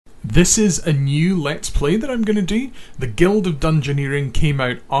This is a new Let's Play that I'm going to do. The Guild of Dungeoneering came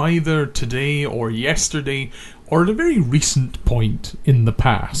out either today or yesterday, or at a very recent point in the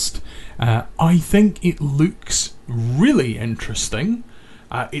past. I think it looks really interesting.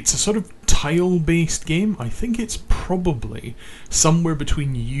 It's a sort of tile-based game. I think it's probably somewhere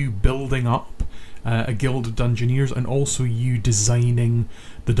between you building up a Guild of Dungeoneers and also you designing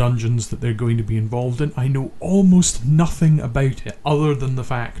the dungeons that they're going to be involved in. I know almost nothing about it other than the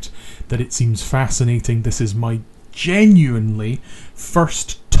fact that it seems fascinating. This is my genuinely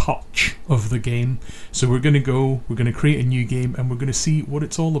first touch of the game. So we're going to create a new game and we're going to see what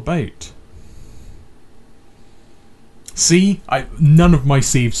it's all about. See, none of my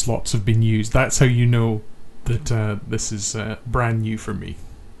save slots have been used. That's how you know that this is brand new for me.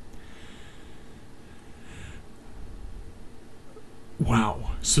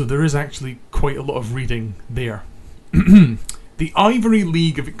 Wow, so there is actually quite a lot of reading there. The Ivory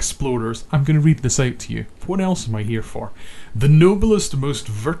League of Explorers. I'm going to read this out to you. What else am I here for? The noblest, most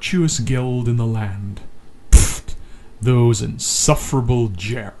virtuous guild in the land. Pfft, those insufferable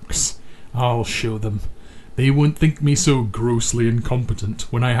jerks. I'll show them. They won't think me so grossly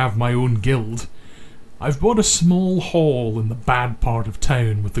incompetent when I have my own guild. I've bought a small hall in the bad part of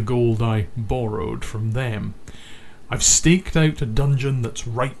town with the gold I borrowed from them. I've staked out a dungeon that's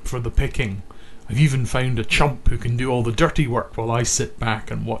ripe for the picking. I've even found a chump who can do all the dirty work while I sit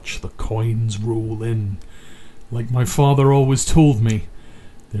back and watch the coins roll in. Like my father always told me,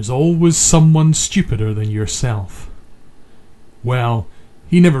 there's always someone stupider than yourself. Well,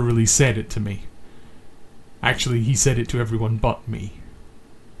 he never really said it to me. Actually, he said it to everyone but me.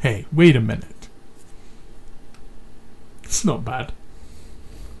 Hey, wait a minute. It's not bad.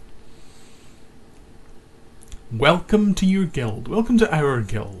 Welcome to your guild. Welcome to our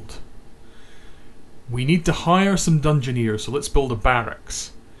guild. We need to hire some dungeoneers, so let's build a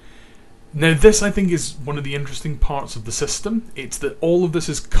barracks. Now this, I think, is one of the interesting parts of the system. It's that all of this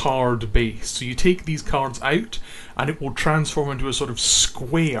is card based. So you take these cards out and it will transform into a sort of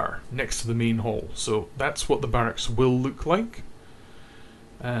square next to the main hall. So that's what the barracks will look like.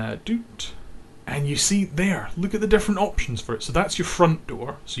 And you see there, look at the different options for it. So that's your front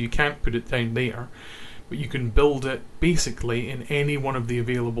door, so you can't put it down there. But you can build it basically in any one of the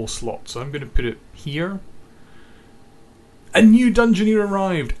available slots. So I'm going to put it here. A new dungeoneer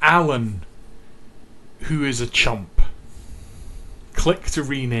arrived, Alan, who is a chump. Click to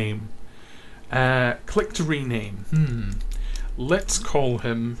rename. Click to rename. Let's call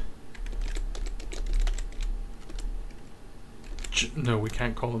him... No, we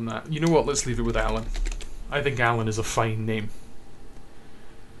can't call him that. You know what? Let's leave it with Alan. I think Alan is a fine name.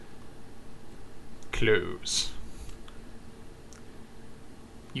 Close.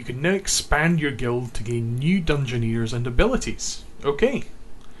 You can now expand your guild to gain new dungeoneers and abilities. Okay.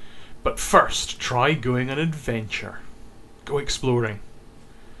 But first, try going on an adventure. Go exploring.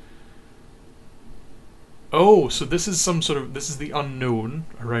 Oh, so this is this is the unknown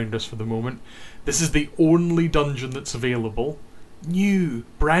around us for the moment. This is the only dungeon that's available.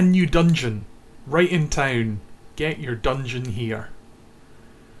 Brand new dungeon. Right in town. Get your dungeon here.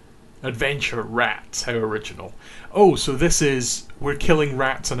 Adventure rats, how original. Oh, so this is, we're killing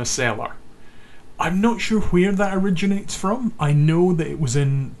rats in a cellar. I'm not sure where that originates from. I know that it was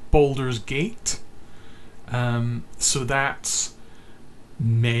in Baldur's Gate. So that's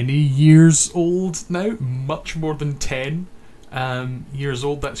many years old now, much more than 10 years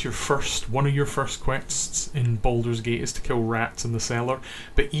old. That's one of your first quests in Baldur's Gate is to kill rats in the cellar.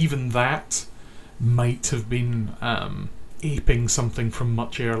 But even that might have been aping something from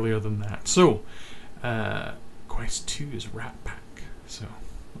much earlier than that. So, quest 2 is Rat Pack. So,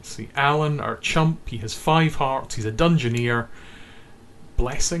 let's see. Alan, our chump, he has 5 hearts, he's a dungeoneer.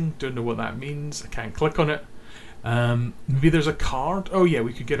 Blessing, don't know what that means, I can't click on it. Maybe there's a card? Oh yeah,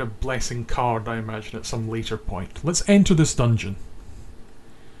 we could get a blessing card, I imagine, at some later point. Let's enter this dungeon.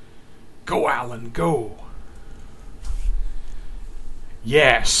 Go, Alan, go!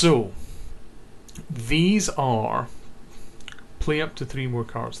 Yeah, so, these are... Play up to 3 more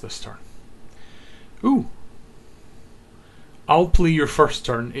cards this turn. Ooh. I'll play your first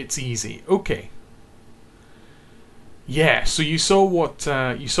turn. It's easy. Okay. Yeah. So you saw what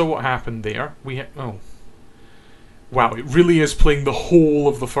happened there. Oh. Wow. It really is playing the whole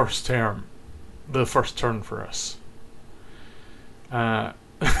of the first turn for us. The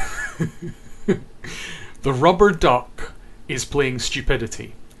rubber duck is playing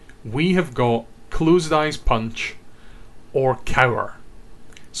stupidity. We have got closed eyes punch or cower.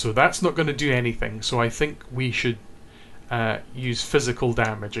 So that's not going to do anything, so I think we should use physical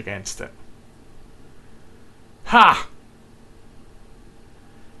damage against it. Ha!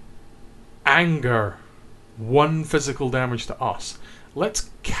 Anger. 1 physical damage to us. Let's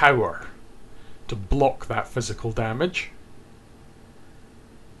cower to block that physical damage.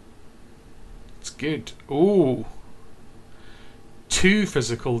 It's good. Ooh. 2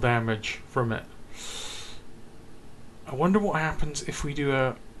 physical damage from it. I wonder what happens if we do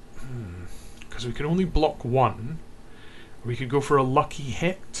a... Because we can only block 1. We could go for a lucky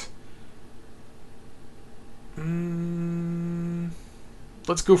hit.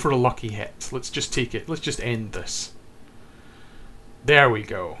 Let's go for a lucky hit. Let's just take it. Let's just end this. There we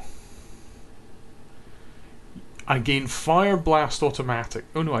go. I gain Fire Blast automatic.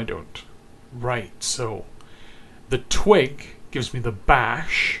 Oh no, I don't. Right, so the twig gives me the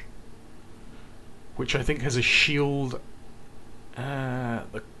bash, which I think has a shield.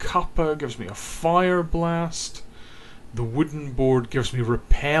 The cuppa gives me a fire blast. The wooden board gives me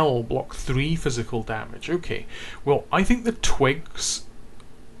repel, block 3 physical damage. Okay, well, I think the twig's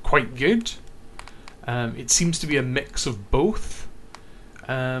quite good. It seems to be a mix of both.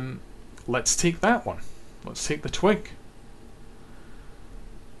 Let's take that one. Let's take the twig.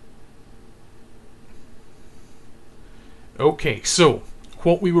 Okay, so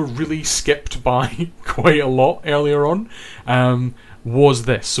what we were really skipped by quite a lot earlier on was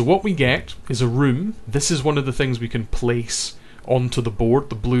this. So what we get is a room. This is one of the things we can place onto the board,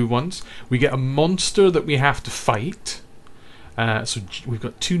 the blue ones. We get a monster that we have to fight. So we've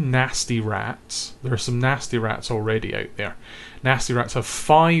got 2 nasty rats. There are some nasty rats already out there. Nasty rats have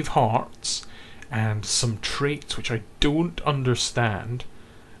 5 hearts and some traits which I don't understand.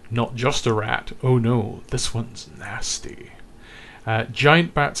 Not just a rat. Oh no, this one's nasty.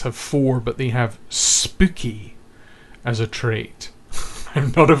 Giant bats have 4, but they have spooky as a trait.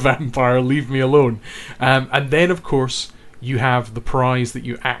 I'm not a vampire, leave me alone. And then, of course, you have the prize that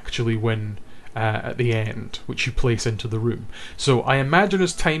you actually win at the end, which you place into the room. So I imagine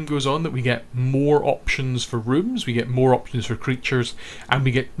as time goes on that we get more options for rooms, we get more options for creatures, and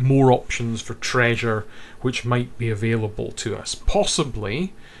we get more options for treasure, which might be available to us.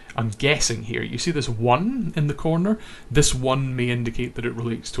 Possibly, I'm guessing here, you see this 1 in the corner? This 1 may indicate that it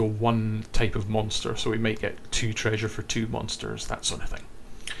relates to a 1 type of monster, so we might get 2 treasure for 2 monsters, that sort of thing.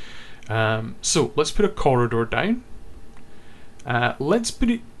 So let's put a corridor down. Let's put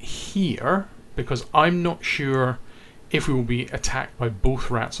it here, because I'm not sure if we will be attacked by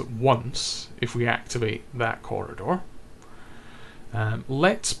both rats at once if we activate that corridor.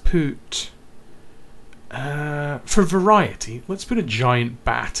 Let's put... for variety, let's put a giant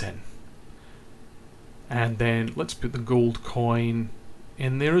bat in. And then let's put the gold coin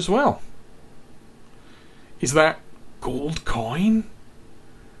in there as well. Is that gold coin?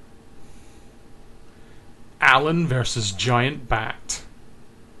 Alan versus giant bat.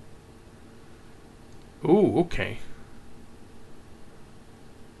 Oh, okay.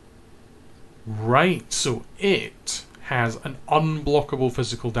 Right, so it has an unblockable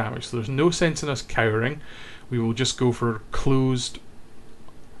physical damage, so there's no sense in us cowering. We will just go for a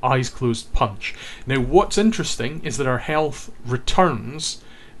eyes closed punch. Now what's interesting is that our health returns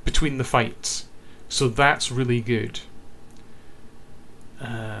between the fights, so that's really good.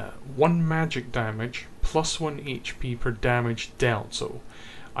 1 magic damage plus 1 HP per damage dealt, so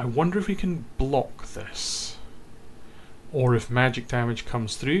I wonder if we can block this, or if magic damage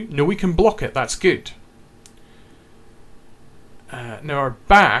comes through. No, we can block it, that's good. Now our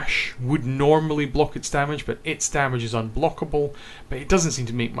bash would normally block its damage, but its damage is unblockable, but it doesn't seem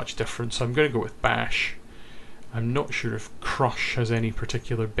to make much difference, so I'm going to go with bash. I'm not sure if crush has any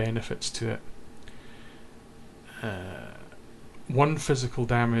particular benefits to it. 1 physical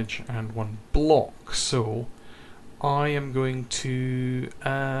damage and 1 block, so I am going to...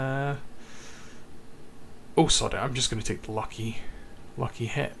 oh, sorry, I'm just going to take the lucky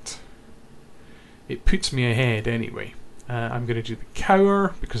hit. It puts me ahead anyway. I'm going to do the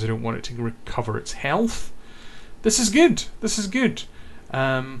cower because I don't want it to recover its health. This is good. This is good.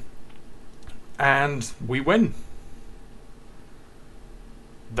 And we win.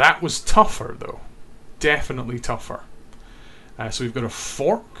 That was tougher, though. Definitely tougher. So we've got a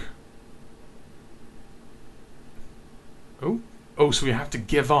fork. Oh, so we have to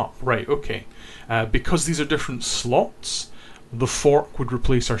give up. Right, okay. Because these are different slots, the fork would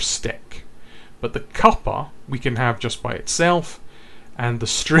replace our stick. But the cuppa we can have just by itself, and the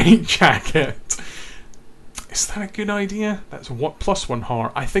straitjacket. Is that a good idea? That's what plus 1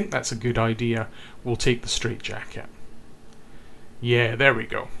 heart. I think that's a good idea. We'll take the straitjacket. Yeah, there we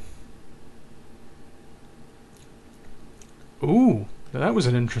go. Ooh, that was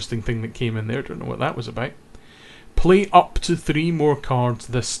an interesting thing that came in there. Don't know what that was about. Play up to 3 more cards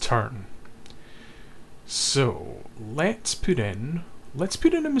this turn. So let's put in let's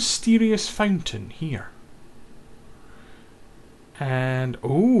put in a mysterious fountain here. And,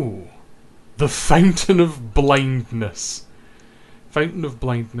 oh, the Fountain of Blindness. Fountain of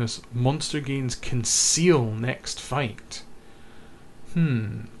Blindness. Monster gains conceal next fight.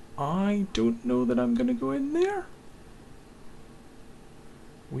 I don't know that I'm going to go in there.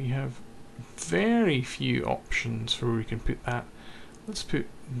 We have very few options for where we can put that. Let's put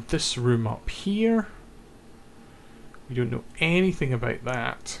this room up here. We don't know anything about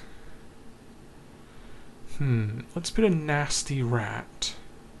that. Let's put a nasty rat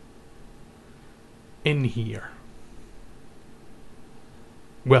in here.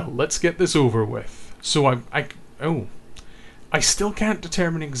 Well, let's get this over with. So I still can't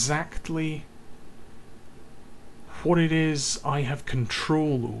determine exactly what it is I have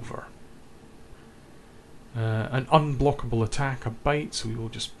control over. An unblockable attack, a bite, so we will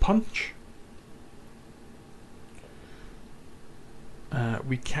just punch.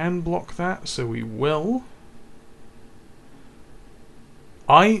 We can block that, so we will.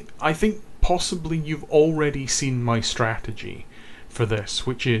 I think possibly you've already seen my strategy for this,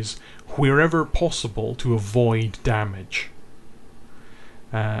 which is wherever possible to avoid damage.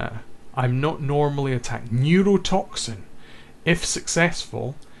 I'm not normally attacked. Neurotoxin. If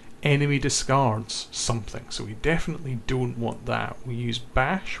successful, enemy discards something, so we definitely don't want that. We use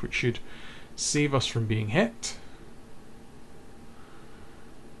Bash, which should save us from being hit.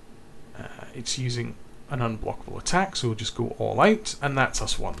 It's using an unblockable attack, so we'll just go all out, and that's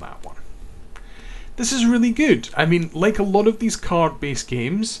us won that one. This is really good. I mean, like a lot of these card-based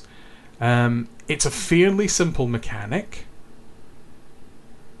games, it's a fairly simple mechanic.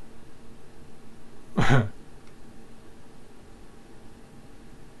 I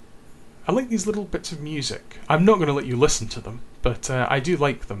like these little bits of music. I'm not going to let you listen to them, but I do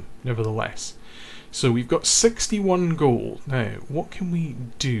like them, nevertheless. So we've got 61 gold. Now, what can we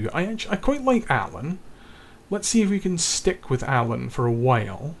do? I quite like Alan. Let's see if we can stick with Alan for a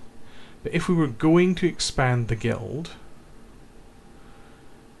while. But if we were going to expand the guild...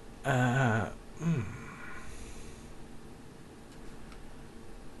 There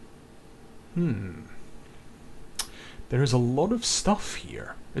is a lot of stuff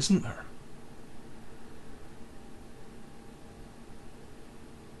here, isn't there?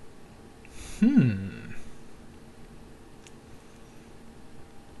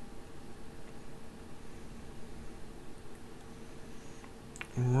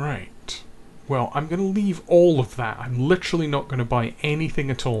 Right. Well, I'm going to leave all of that. I'm literally not going to buy anything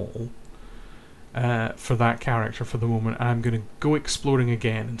at all for that character for the moment. I'm going to go exploring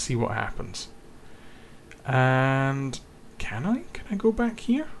again and see what happens. And can I go back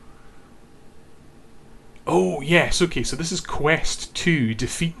here? Oh, yes, okay, so this is Quest 2,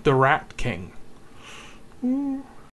 Defeat the Rat King. Ooh.